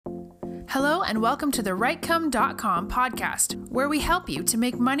Hello and welcome to the Writecome.com podcast, where we help you to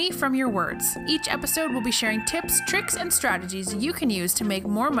make money from your words. Each episode will be sharing tips, tricks, and strategies you can use to make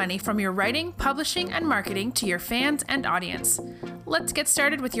more money from your writing, publishing, and marketing to your fans and audience. Let's get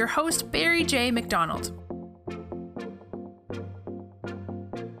started with your host, Barry J. McDonald.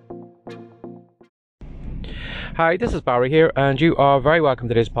 Hi, this is Barry here, and you are very welcome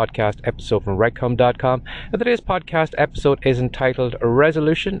to this podcast episode from Writecome.com. And today's podcast episode is entitled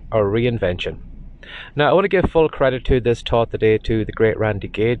Resolution or Reinvention. Now, I want to give full credit to this thought today to the great Randy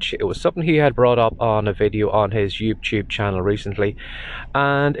Gage. It was something he had brought up on a video on his YouTube channel recently,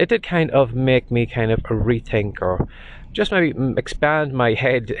 and it did kind of make me kind of rethink or just maybe expand my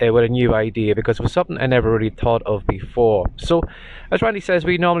head with a new idea, because it was something I never really thought of before. So, as Randy says,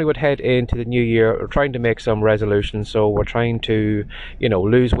 we normally would head into the new year trying to make some resolutions. So we're trying to,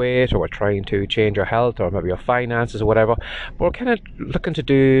 lose weight, or we're trying to change our health, or maybe our finances, or whatever. But we're kind of looking to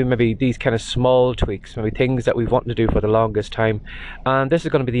do maybe these kind of small tweaks, maybe things that we've wanted to do for the longest time. And this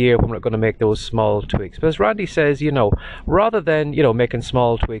is going to be the year when we're going to make those small tweaks. But as Randy says, rather than, making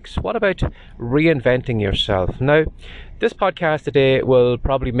small tweaks, what about reinventing yourself? Now, this podcast today will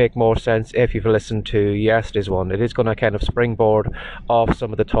probably make more sense if you've listened to yesterday's one. It is going to kind of springboard off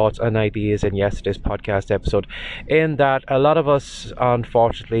some of the thoughts and ideas in yesterday's podcast episode, in that a lot of us,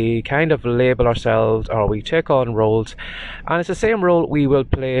 unfortunately, kind of label ourselves, or we take on roles, and it's the same role we will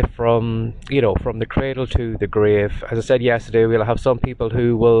play from the cradle to the grave. As I said yesterday, we'll have some people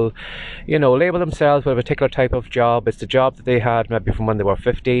who will, label themselves with a particular type of job. It's the job that they had maybe from when they were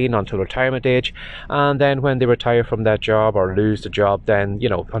 15 until retirement age, and then when they retire from that job or lose the job, then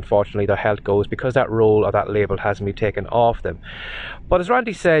unfortunately their health goes, because that role or that label hasn't been taken off them. But as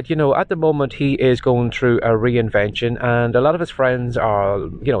Randy said, at the moment he is going through a reinvention, and a lot of his friends are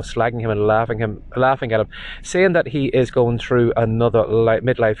slagging him and laughing at him, saying that he is going through another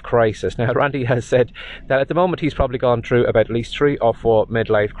midlife crisis. Now, Randy has said that at the moment he's probably gone through about at least 3 or 4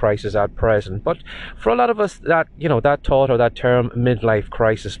 midlife crises at present. But for a lot of us, that that thought or that term midlife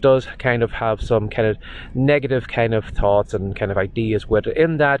crisis does kind of have some kind of negative kind of thoughts and kind of ideas with it,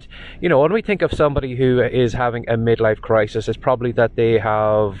 in that when we think of somebody who is having a midlife crisis, it's probably that they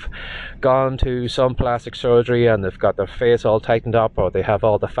have gone to some plastic surgery and they've got their face all tightened up, or they have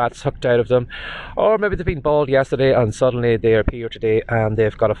all the fat sucked out of them, or maybe they've been bald yesterday and suddenly they appear today and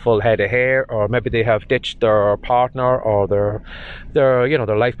they've got a full head of hair, or maybe they have ditched their partner or their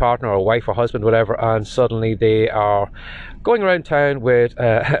life partner or wife or husband, whatever, and suddenly they are going around town with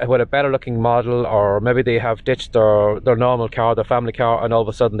a better looking model, or maybe they have ditched their normal car, their family car, and all of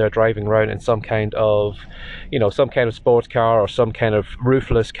a sudden they're driving around in some kind of sports car or some kind of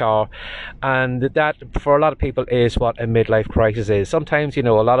roofless car. And that, for a lot of people, is what a midlife crisis is. Sometimes, a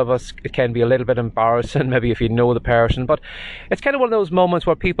lot of us, it can be a little bit embarrassing, maybe if you know the person, but it's kind of one of those moments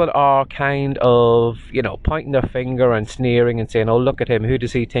where people are kind of, pointing their finger and sneering and saying, oh, look at him, who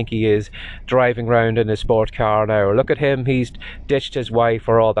does he think he is, driving around in his sports car now, or look at him, he's ditched his wife,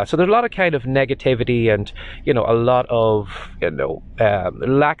 or all that. So there's a lot of kind of negativity and a lot of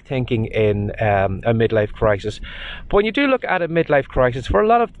lack thinking in a midlife crisis. But when you do look at a midlife crisis, for a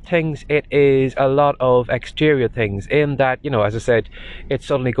lot of things it is a lot of exterior things, in that as I said, it's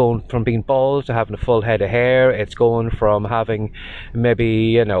suddenly going from being bald to having a full head of hair. It's going from having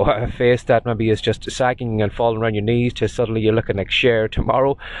maybe a face that maybe is just sagging and falling around your knees, to suddenly you're looking like Cher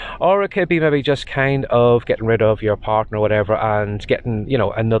tomorrow. Or it could be maybe just kind of getting rid of your partner, whatever, and getting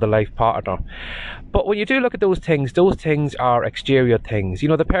another life partner. But when you do look at those things are exterior things.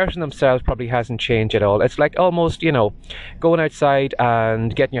 The person themselves probably hasn't changed at all. It's like almost going outside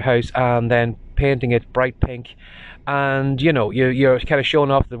and getting your house and then painting it bright pink, and you're kind of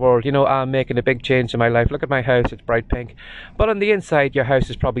showing off to the world, I'm making a big change in my life, look at my house, it's bright pink. But on the inside, your house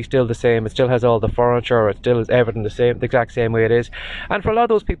is probably still the same. It still has all the furniture, it still is everything the exact same way it is. And for a lot of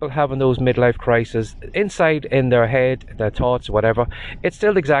those people having those midlife crises, inside in their head, their thoughts, whatever, it's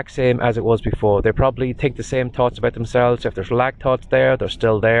still the exact same as it was before. They probably think the same thoughts about themselves. If there's lack thoughts there, they're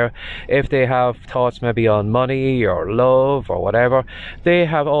still there. If they have thoughts maybe on money or love or whatever, they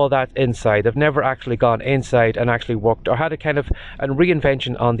have all that inside. They've never actually gone inside and actually worked or had a kind of a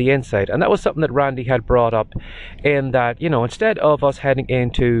reinvention on the inside. And that was something that Randy had brought up, in that instead of us heading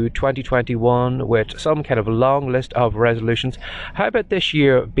into 2021 with some kind of long list of resolutions, how about this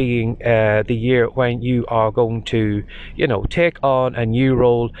year being the year when you are going to take on a new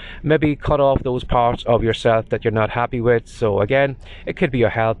role, maybe cut off those parts of yourself that you're not happy with. So again, it could be your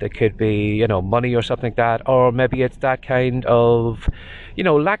health, it could be money or something like that, or maybe it's that kind of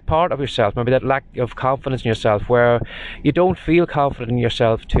lack part of yourself, maybe that lack of confidence in yourself, where where you don't feel confident in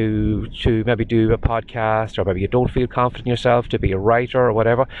yourself to maybe do a podcast, or maybe you don't feel confident in yourself to be a writer or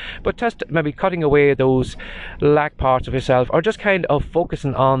whatever, but just maybe cutting away those lack parts of yourself, or just kind of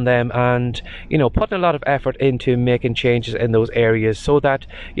focusing on them, and putting a lot of effort into making changes in those areas, so that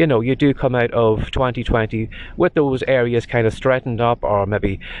you do come out of 2020 with those areas kind of straightened up, or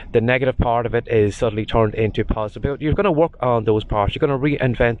maybe the negative part of it is suddenly turned into positive. You're going to work on those parts, you're going to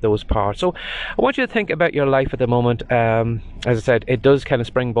reinvent those parts. So I want you to think about your life at the moment. As I said, it does kind of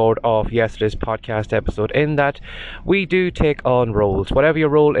springboard off yesterday's podcast episode, in that we do take on roles. Whatever your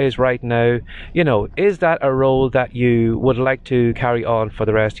role is right now, is that a role that you would like to carry on for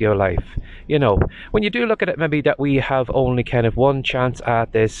the rest of your life? When you do look at it, maybe that we have only kind of one chance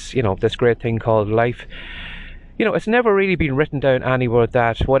at this, this great thing called life. It's never really been written down anywhere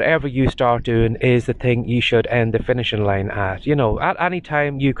that whatever you start doing is the thing you should end the finishing line at. At any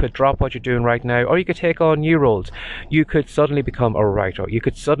time you could drop what you're doing right now, or you could take on new roles. You could suddenly become a writer, you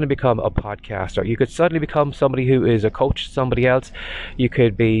could suddenly become a podcaster, you could suddenly become somebody who is a coach to somebody else. You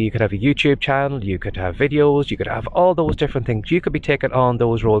could have a YouTube channel, you could have videos, you could have all those different things. You could be taking on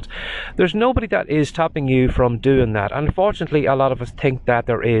those roles. There's nobody that is stopping you from doing that. Unfortunately, a lot of us think that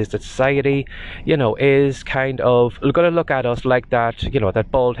there is, that society is kind of going to look at us like that,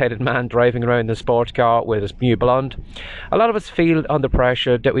 that bald-headed man driving around in a sports car with his new blonde. A lot of us feel under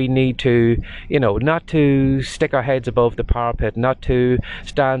pressure that we need to, not to stick our heads above the parapet, not to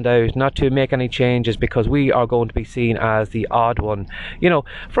stand out, not to make any changes, because we are going to be seen as the odd one.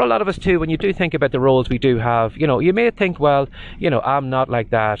 For a lot of us too, when you do think about the roles we do have, you may think, well, I'm not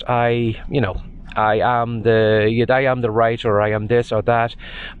like that. I am the writer, or I am this or that.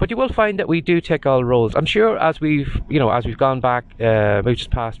 But you will find that we do take all roles. I'm sure as we've gone back, we've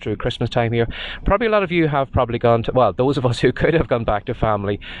just passed through Christmas time here, probably a lot of you have probably gone to, well, those of us who could have gone back to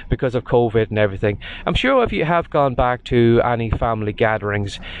family because of COVID and everything. I'm sure if you have gone back to any family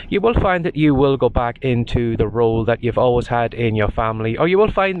gatherings, you will find that you will go back into the role that you've always had in your family, or you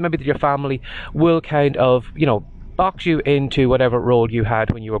will find maybe that your family will kind of, box you into whatever role you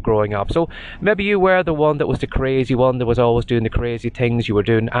had when you were growing up. So maybe you were the one that was the crazy one that was always doing the crazy things. You were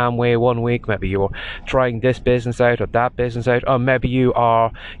doing Amway one week, maybe you were trying this business out or that business out, or maybe you've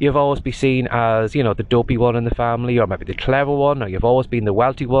always been seen as the dopey one in the family, or maybe the clever one, or you've always been the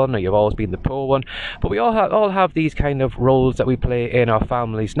wealthy one, or you've always been the poor one. But we all have these kind of roles that we play in our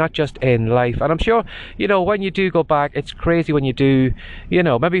families, not just in life. And I'm sure when you do go back, it's crazy when you do,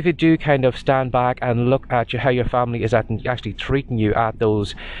 maybe if you do kind of stand back and look at how your family is actually treating you at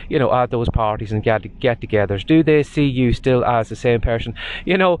those parties and get-togethers. Do they see you still as the same person?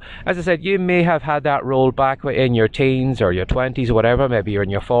 As I said, you may have had that role back in your teens or your 20s or whatever. Maybe you're in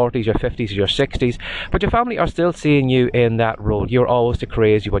your 40s, your 50s, or your 60s, but your family are still seeing you in that role. You're always the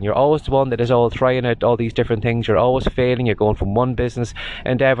crazy one. You're always the one that is all trying out all these different things. You're always failing. You're going from one business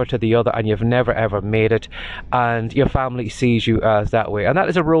endeavor to the other, and you've never ever made it, and your family sees you as that way. And that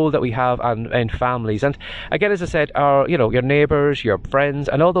is a role that we have in families. And again, as I said, your neighbors, your friends,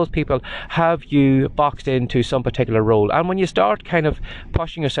 and all those people have you boxed into some particular role. And when you start kind of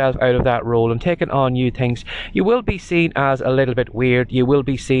pushing yourself out of that role and taking on new things, you will be seen as a little bit weird. You will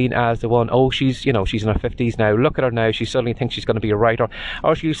be seen as the one, oh, she's in her 50s now, look at her now, she suddenly thinks she's going to be a writer,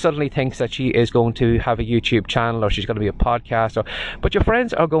 or she suddenly thinks that she is going to have a YouTube channel, or she's going to be a podcaster. But your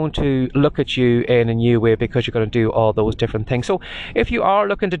friends are going to look at you in a new way because you're going to do all those different things. So if you are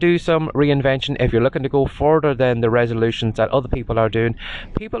looking to do some reinvention, if you're looking to go further than the resolutions that other people are doing,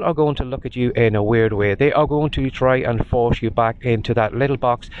 people are going to look at you in a weird way. They are going to try and force you back into that little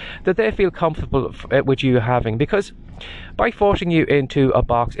box that they feel comfortable with you having, because by forcing you into a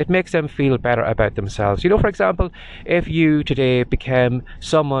box, it makes them feel better about themselves. For example, if you today became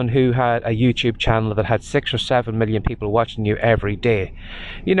someone who had a YouTube channel that had 6 or 7 million people watching you every day,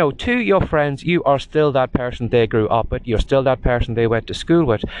 to your friends, you are still that person they grew up with, you're still that person they went to school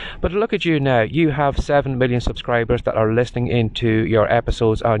with. But look at you now, you have 7 million subscribers that are listening into your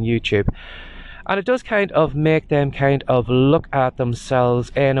episodes on YouTube. And it does kind of make them kind of look at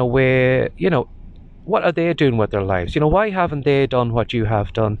themselves in a way, what are they doing with their lives? Why haven't they done what you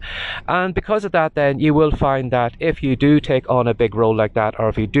have done? And because of that, then you will find that if you do take on a big role like that, or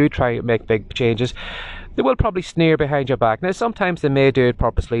if you do try to make big changes, they will probably sneer behind your back. Now, sometimes they may do it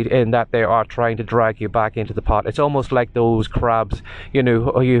purposely, in that they are trying to drag you back into the pot. It's almost like those crabs,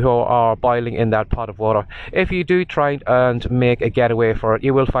 who are boiling in that pot of water. If you do try and make a getaway for it,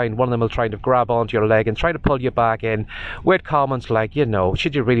 you will find one of them will try to grab onto your leg and try to pull you back in with comments like,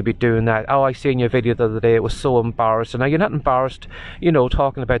 should you really be doing that? Oh, I seen your video the other day, it was so embarrassing. Now, you're not embarrassed,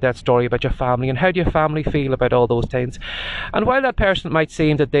 talking about that story about your family, and how do your family feel about all those things? And while that person might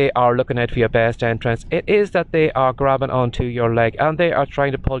seem that they are looking out for your best interest, it is that they are grabbing onto your leg and they are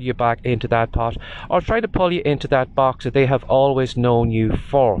trying to pull you back into that pot, or trying to pull you into that box that they have always known you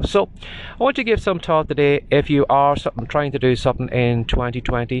for. So I want you to give some thought today. If you are trying to do something in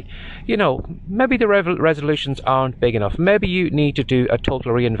 2020, maybe the resolutions aren't big enough. Maybe you need to do a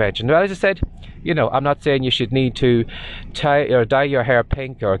total reinvention. Now, as I said, I'm not saying you should need to dye your hair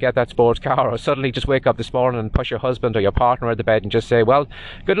pink or get that sports car, or suddenly just wake up this morning and push your husband or your partner out of bed and just say, well,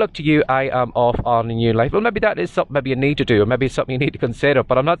 good luck to you, I am off on a new life. Well, maybe that is something maybe you need to do, or maybe it's something you need to consider.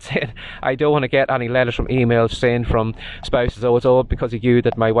 But I'm not saying, I don't want to get any letters from emails saying from spouses, oh, it's all because of you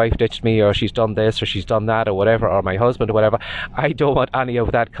that my wife ditched me, or she's done this or she's done that or whatever, or my husband or whatever. I don't want any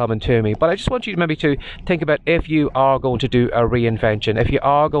of that coming to me. But I just want you maybe to think about, if you are going to do a reinvention, if you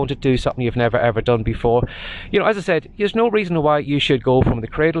are going to do something you've never ever done before, as I said, there's no reason why you should go from the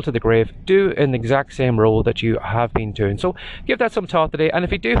cradle to the grave, do in the exact same role that you have been doing. So give that some thought today. And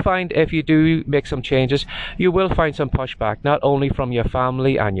if you do make some changes, you will find some pushback, not only from your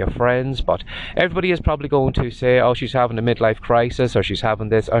family and your friends, but everybody is probably going to say, oh, she's having a midlife crisis, or she's having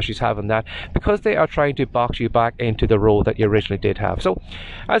this, or she's having that, because they are trying to box you back into the role that you originally did have. So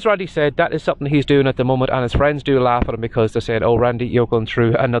as Randy said, that is something he's doing at the moment, and his friends do laugh at him because they're saying, oh, Randy, you're going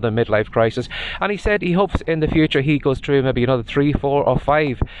through another midlife crisis. And he said he hopes in the future he goes through maybe another 3, 4 or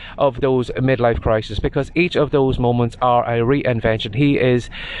 5 of those midlife crises, because each of those moments are a reinvention. He is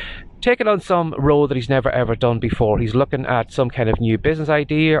taking on some role that he's never ever done before. He's looking at some kind of new business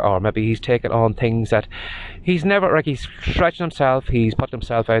idea, or maybe he's taking on things that he's never, he's stretching himself, he's putting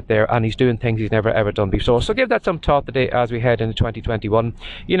himself out there, and he's doing things he's never ever done before. So give that some thought today as we head into 2021.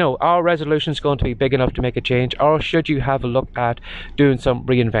 Are resolutions going to be big enough to make a change, or should you have a look at doing some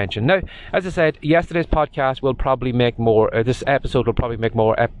reinvention? Now, as I said, yesterday's podcast will probably make this episode will probably make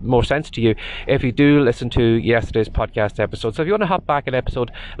more sense to you if you do listen to yesterday's podcast episode. So if you want to hop back an episode,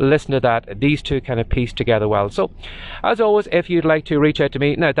 listen to that. These two kind of piece together well. So as always, if you'd like to reach out to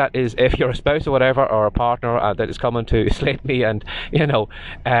me, now that is if you're a spouse or whatever, or a partner that is coming to slate me, and no,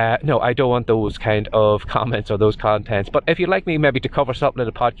 I don't want those kind of comments or those contents. But if you'd like me maybe to cover something in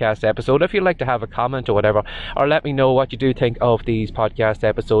a podcast episode, if you'd like to have a comment or whatever, or let me know what you do think of these podcast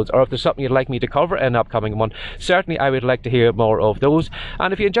episodes, or if there's something you'd like me to cover in an upcoming one, certainly I would like to hear more of those.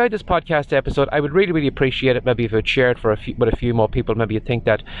 And if you enjoyed this podcast episode, I would really appreciate it maybe if you would share it with a few more people maybe you think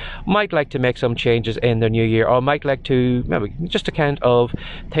that might like to make some changes in their new year, or might like to maybe just to kind of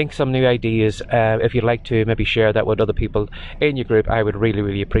think some new ideas. If you'd like to maybe share that with other people in your group, I would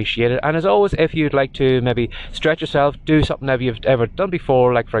really appreciate it. And as always, if you'd like to maybe stretch yourself, do something that you've ever done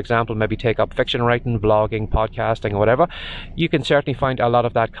before, like for example maybe take up fiction writing, vlogging, podcasting or whatever, you can certainly find a lot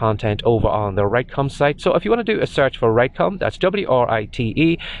of that content over on the Writecome site. So if you want to do a search for Writecome, that's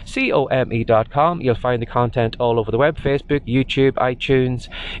WRITECOME.com. You'll find the content all over the web, Facebook, YouTube, iTunes.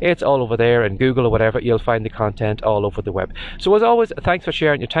 It's all over there, in Google or whatever. You'll find the content all over the web. So as always, thanks for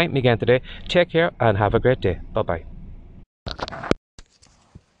sharing your time with me again today. Take care and have a great day. Bye bye.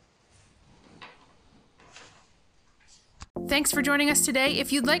 Thanks for joining us today.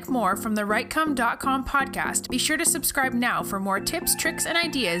 If you'd like more from the Writecome.com podcast, be sure to subscribe now for more tips, tricks, and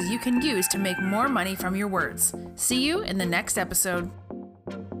ideas you can use to make more money from your words. See you in the next episode.